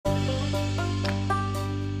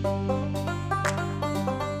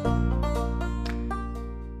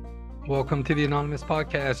welcome to the Anonymous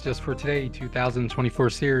Podcast just for today,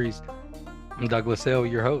 2024 series. I'm Douglas L.,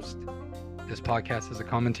 your host. This podcast is a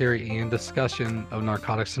commentary and discussion of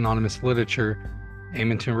Narcotics Anonymous literature,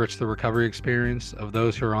 aiming to enrich the recovery experience of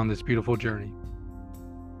those who are on this beautiful journey.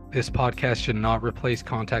 This podcast should not replace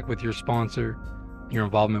contact with your sponsor, your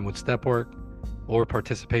involvement with step work, or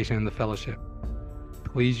participation in the fellowship.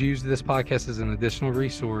 Please use this podcast as an additional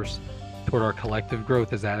resource toward our collective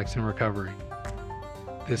growth as addicts in recovery.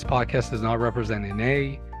 This podcast does not represent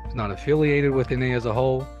NA, is not affiliated with NA as a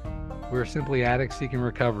whole. We're simply addicts seeking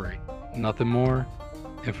recovery, nothing more,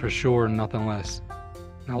 and for sure, nothing less.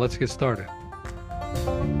 Now let's get started.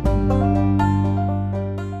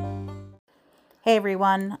 Hey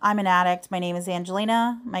everyone, I'm an addict. My name is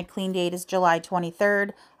Angelina. My clean date is July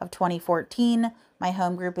 23rd of 2014. My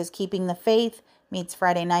home group is Keeping the Faith, meets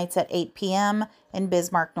Friday nights at 8 p.m. in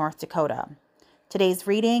Bismarck, North Dakota. Today's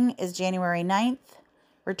reading is January 9th,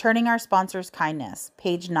 Returning Our Sponsor's Kindness,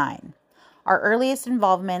 page 9. Our earliest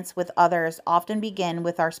involvements with others often begin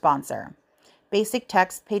with our sponsor. Basic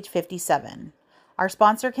text, page 57. Our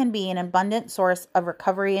sponsor can be an abundant source of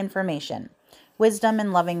recovery information, wisdom,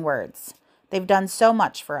 and loving words. They've done so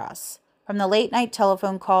much for us, from the late-night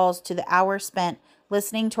telephone calls to the hours spent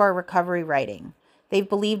listening to our recovery writing. They've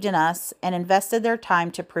believed in us and invested their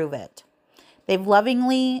time to prove it. They've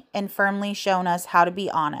lovingly and firmly shown us how to be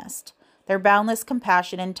honest. Their boundless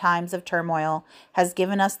compassion in times of turmoil has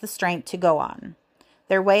given us the strength to go on.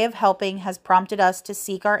 Their way of helping has prompted us to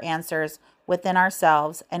seek our answers within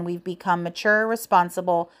ourselves, and we've become mature,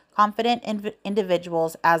 responsible, confident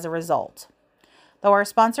individuals as a result. Though our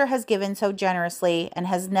sponsor has given so generously and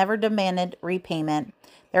has never demanded repayment,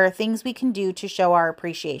 there are things we can do to show our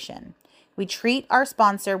appreciation. We treat our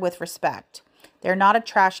sponsor with respect. They're not a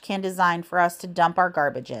trash can designed for us to dump our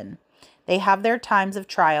garbage in. They have their times of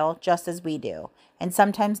trial just as we do, and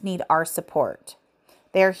sometimes need our support.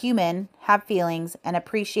 They are human, have feelings, and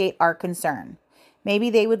appreciate our concern.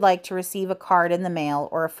 Maybe they would like to receive a card in the mail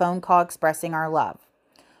or a phone call expressing our love.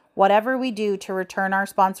 Whatever we do to return our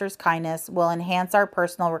sponsor's kindness will enhance our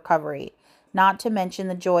personal recovery, not to mention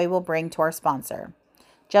the joy we'll bring to our sponsor.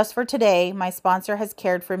 Just for today, my sponsor has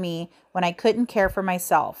cared for me when I couldn't care for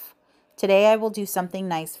myself. Today I will do something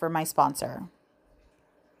nice for my sponsor.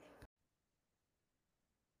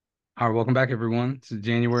 All right, welcome back, everyone. This is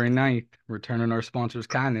January 9th, Returning Our Sponsor's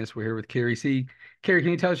Kindness. We're here with Keri C. Keri, can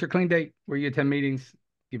you tell us your clean date, where you attend meetings,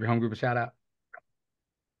 give your home group a shout out?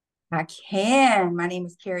 I can. My name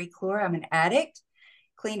is Keri C. I'm an addict.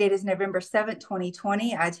 Clean date is November 7th,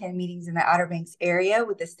 2020. I attend meetings in the Outer Banks area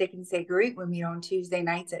with the Stick and Stay group. We meet on Tuesday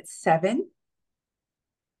nights at 7.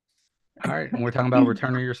 All right, and we're talking about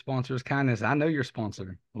returning your sponsor's kindness. I know your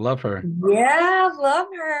sponsor. Love her. Yeah, love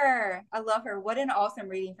her. I love her. What an awesome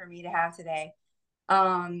reading for me to have today.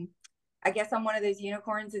 I guess I'm one of those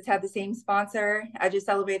unicorns that's had the same sponsor. I just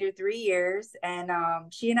celebrated 3 years, and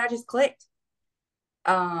she and I just clicked.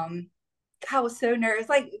 I was so nervous.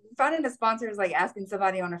 Like, finding a sponsor is like asking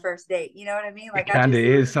somebody on a first date. You know what I mean? Like, It kind of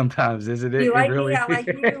is sometimes, isn't it? You like really... me, I like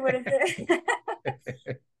you. What is it?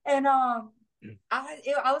 And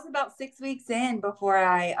I was about 6 weeks in before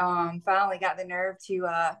I finally got the nerve to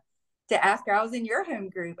ask her. I was in your home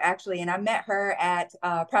group actually, and I met her at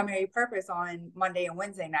Primary Purpose on Monday and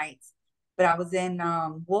Wednesday nights. But I was in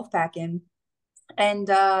Wolfpacking, and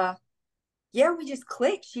yeah, we just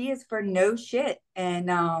clicked. She is for no shit,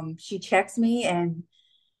 and she checks me, and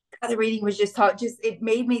the reading was just it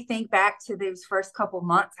made me think back to those first couple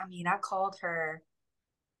months. I mean, I called her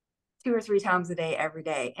 2 or 3 times a day, every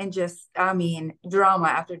day. And just, I mean, drama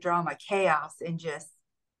after drama, chaos, and just,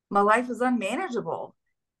 my life was unmanageable.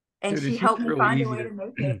 And Dude, she helped me find a way to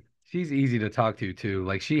make it. She's easy to talk to too.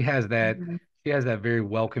 Like, she has that very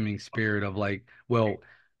welcoming spirit of like, well,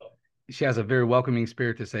 she has a very welcoming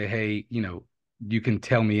spirit to say, hey, you can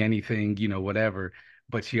tell me anything, whatever.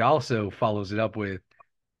 But she also follows it up with,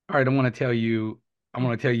 all right, I want to tell you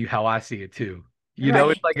how I see it too.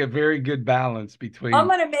 Right. It's like a very good balance between. I'm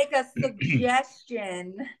going to make a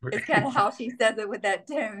suggestion. It's kind of how she says it with that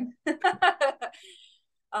tone.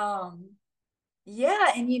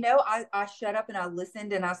 Yeah. And, I shut up and I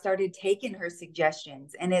listened and I started taking her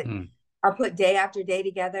suggestions, and I put day after day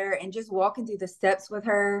together and just walking through the steps with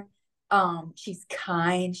her. She's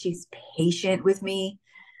kind. She's patient with me.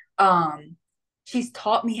 She's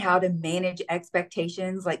taught me how to manage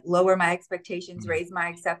expectations, like lower my expectations, raise my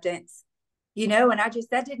acceptance, and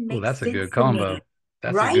that didn't make sense. That's a good combo.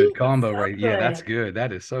 That's a good combo, right? Yeah, that's good.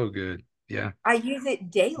 That is so good. Yeah. I use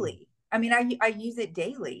it daily. I mean, I use it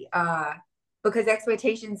daily because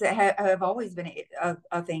expectations have always been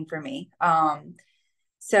a thing for me.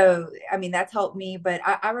 So, I mean, that's helped me. But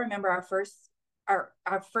I remember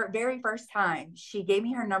very first time she gave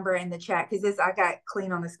me her number in the chat because this I got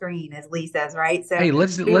clean on the screen, as Lee says, right? So Hey,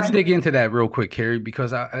 let's we let's went, dig into that real quick, Keri,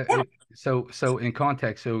 because yeah. so in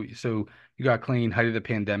context, so you got clean height of the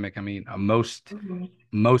pandemic. I mean, Mhm.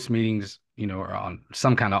 most meetings, are on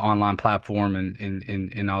some kind of online platform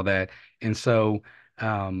and all that. And so,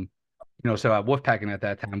 um, so at Wolfpacking at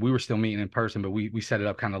that time, we were still meeting in person, but we set it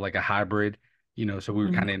up kind of like a hybrid, so we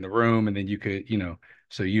were kind of in the room, and then you could,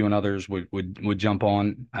 so you and others would jump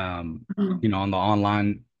on, Mhm. on the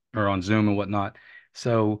online or on Zoom and whatnot.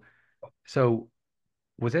 So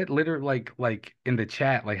was it literally like in the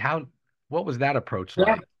chat, like what was that approach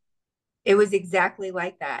Yeah. like? It was exactly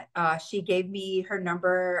like that. She gave me her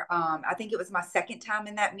number. I think it was my second time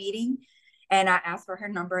in that meeting, and I asked for her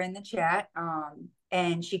number in the chat.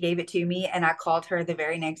 And she gave it to me, and I called her the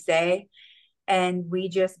very next day, and we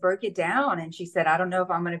just broke it down. And she said, "I don't know if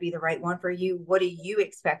I'm going to be the right one for you. What do you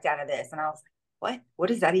expect out of this?" And I was like, "What? What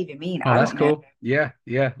does that even mean? Oh, I that's don't know." cool. Yeah,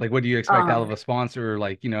 yeah. Like, what do you expect out of Um, a sponsor, or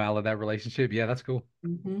like, out of that relationship? Yeah, that's cool.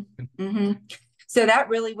 hmm hmm So that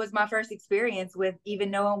really was my first experience with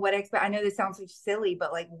even knowing what I know this sounds so silly,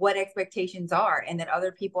 but like what expectations are and that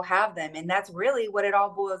other people have them. And that's really what it all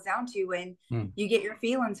boils down to when Hmm. you get your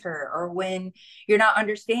feelings hurt or when you're not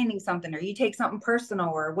understanding something or you take something personal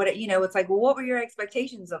or what, it's like, well, what were your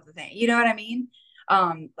expectations of the thing? You know what I mean?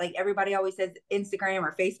 Like everybody always says Instagram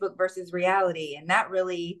or Facebook versus reality. And that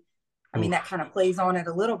really, I mean, that Oof. kind of plays on it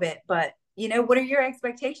a little bit, but what are your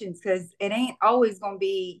expectations? Because it ain't always going to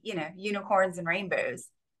be, unicorns and rainbows.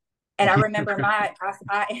 And I remember I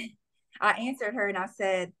answered her and I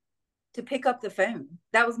said to pick up the phone.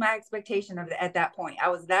 That was my expectation at that point. I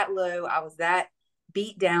was that low. I was that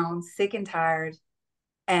beat down, sick and tired.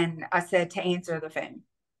 And I said to answer the phone.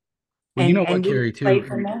 Well, you know And what, we Keri, played too,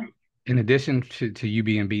 from there. in addition to you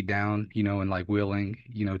being beat down, and like willing,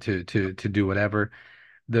 to do whatever,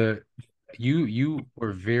 the you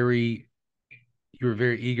were very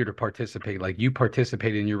eager to participate. Like you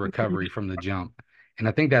participated in your recovery from the jump. And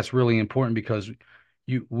I think that's really important because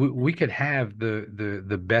we could have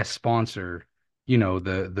the best sponsor,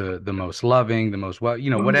 the most loving, the most well,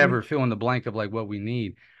 Mm-hmm. whatever, fill in the blank of like what we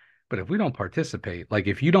need. But if we don't participate, like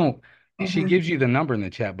if you don't, she Mm-hmm. gives you the number in the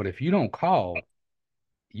chat, but if you don't call,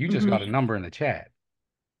 you just got a Mm-hmm. number in the chat.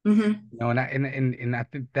 Mm-hmm. And I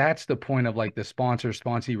think that's the point of like the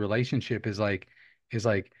sponsor-sponsee relationship is like,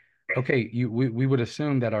 okay, we would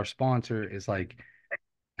assume that our sponsor is like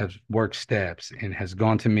has worked steps and has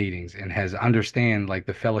gone to meetings and has understand like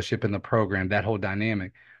the fellowship in the program, that whole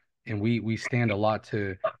dynamic. And we stand a lot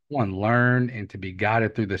to one learn and to be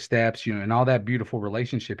guided through the steps, and all that beautiful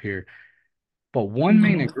relationship here. But one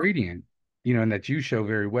main Mm-hmm. ingredient, and that you show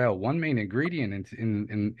very well, one main ingredient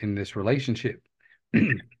in this relationship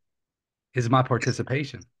is my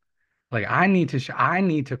participation. Like I need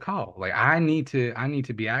to call. Like I need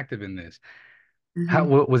to be active in this. How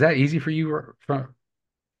Mm-hmm. was that easy for you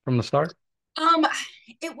from the start? Um,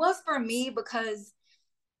 it was for me because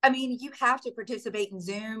I mean, you have to participate in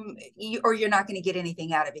Zoom or you're not going to get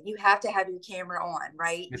anything out of it. You have to have your camera on,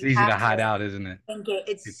 right? It's You easy to have hide to out, isn't it? engage.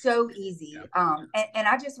 It's It's so yeah. easy. And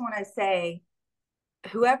I just want to say,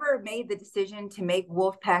 whoever made the decision to make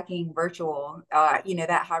wolf packing virtual,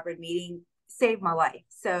 that hybrid meeting saved my life.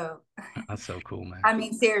 So, That's so cool, man. I mean,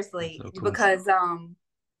 That's seriously, so cool. because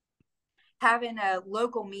having a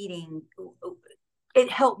local meeting, it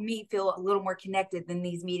helped me feel a little more connected than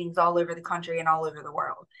these meetings all over the country and all over the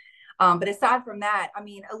world. But aside from that, I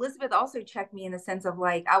mean, Elizabeth also checked me in the sense of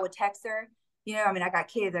like, I would text her, I mean, I got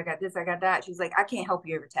kids, I got this, I got that. She's like, I can't help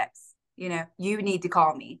you over text. You need to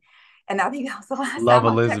call me. And I think that was the last Love time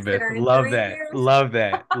I've texted Elizabeth. her in Love 3 that. years. Love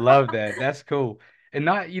that. Love that. That's cool. And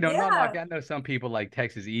not Yeah. like I know some people like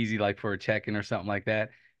text is easy, like for a check-in or something like that.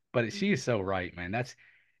 But she is so right, man. That's,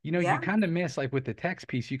 you Yeah. kind of miss like with the text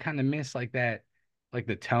piece, you kind of miss like that, like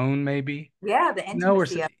the tone maybe, Yeah. The or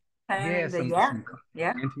intimacy some, of yeah, tone, some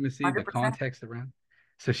yeah, intimacy, the 100%. context around.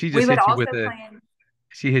 So she We just would hit you also with a, plan.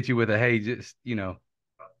 she hit you with a, hey, just,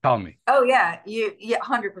 call me. Oh yeah, yeah,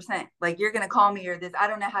 100%. Like you're gonna call me or this. I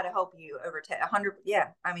don't know how to help you over 100. Yeah,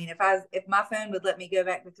 I mean, if my phone would let me go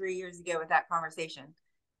back to 3 years ago with that conversation,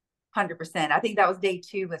 100%. I think that was day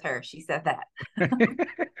 2 with her. She said that.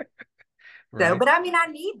 So, Right. but I mean, I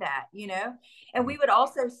need that, and Mm. we would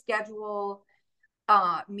also schedule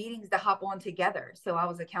meetings to hop on together. So I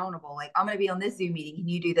was accountable. Like, I'm going to be on this Zoom meeting. Can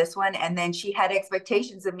you do this one? And then she had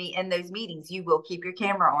expectations of me in those meetings. You will keep your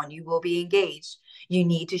camera on. You will be engaged. You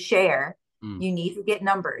need to share. Mm. You need to get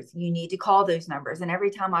numbers. You need to call those numbers. And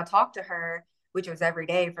every time I talked to her, which was every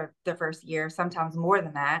day for the first year, sometimes more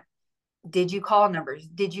than that, Did you call numbers?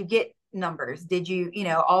 Did you get numbers? Did you,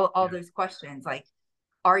 all Yeah. those questions like,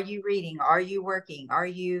 are you reading? Are you working? Are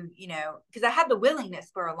you, because I had the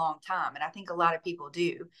willingness for a long time, and I think a lot of people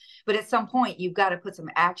do. But at some point, you've got to put some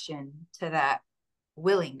action to that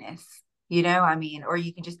willingness, I mean, or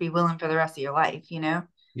you can just be willing for the rest of your life, Yeah,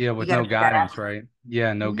 you with got to no put that guidance, action. right?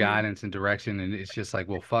 Yeah, no Mm-hmm. guidance and direction. And it's just like,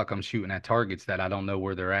 well, fuck, I'm shooting at targets that I don't know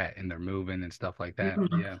where they're at and they're moving and stuff like that.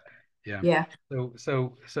 Mm-hmm. Yeah. Yeah. Yeah.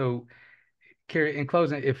 So Keri, in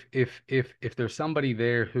closing, if there's somebody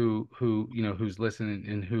there who's listening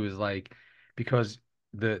and who is like, because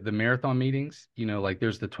the marathon meetings, like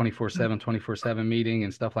there's the 24/7 meeting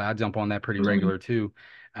and stuff like I jump on that pretty Mm-hmm. regular too.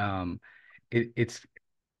 It's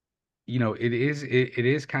it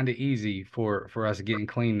is kind of easy for us getting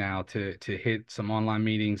clean now to hit some online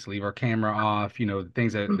meetings, leave our camera off,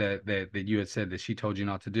 things that you had said that she told you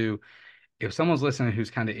not to do. If someone's listening who's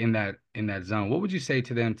kind of in that zone, what would you say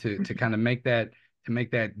to them to kind of make that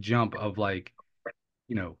jump of like,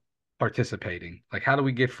 you know, participating? Like, how do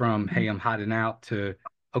we get from, hey, I'm hiding out to,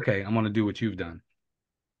 okay, I'm gonna do what you've done?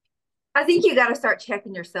 I think you got to start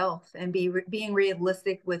checking yourself and being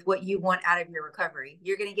realistic with what you want out of your recovery.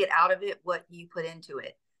 You're going to get out of it what you put into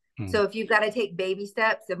it. Hmm. So if you've got to take baby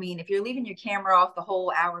steps, I mean, if you're leaving your camera off the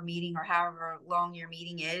whole hour meeting or however long your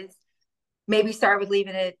meeting is, maybe start with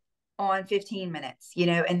leaving it on 15 minutes,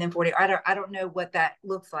 and then 40. I don't know what that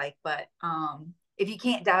looks like, but if you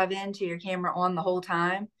can't dive into your camera on the whole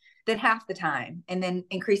time, then half the time, and then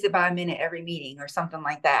increase it by a minute every meeting or something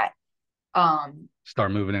like that. Um,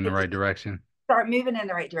 Start moving in the if right direction. start moving in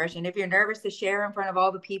the right direction. If you're nervous to share in front of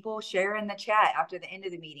all the people, share in the chat after the end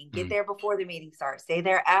of the meeting. Get Hmm. there before the meeting starts. Stay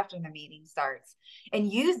there after the meeting starts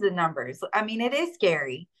and use the numbers. I mean, it is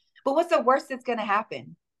scary, but what's the worst that's going to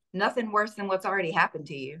happen? Nothing worse than what's already happened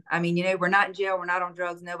to you. I mean, we're not in jail. We're not on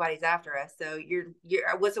drugs. Nobody's after us. So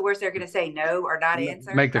what's the worst they're going to say? No or not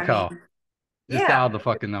answer? Make the I mean, call. Just dial yeah, the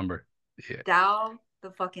fucking number. Yeah. dial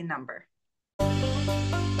the fucking number.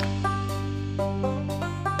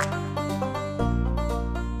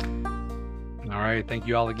 All right. Thank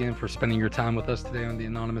you all again for spending your time with us today on the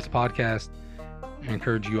Anonymous Podcast. I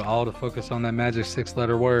encourage you all to focus on that magic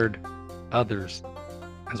 6-letter word, others,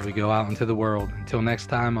 as we go out into the world. Until next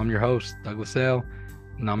time, I'm your host, Douglas L.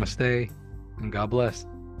 Namaste, and God bless.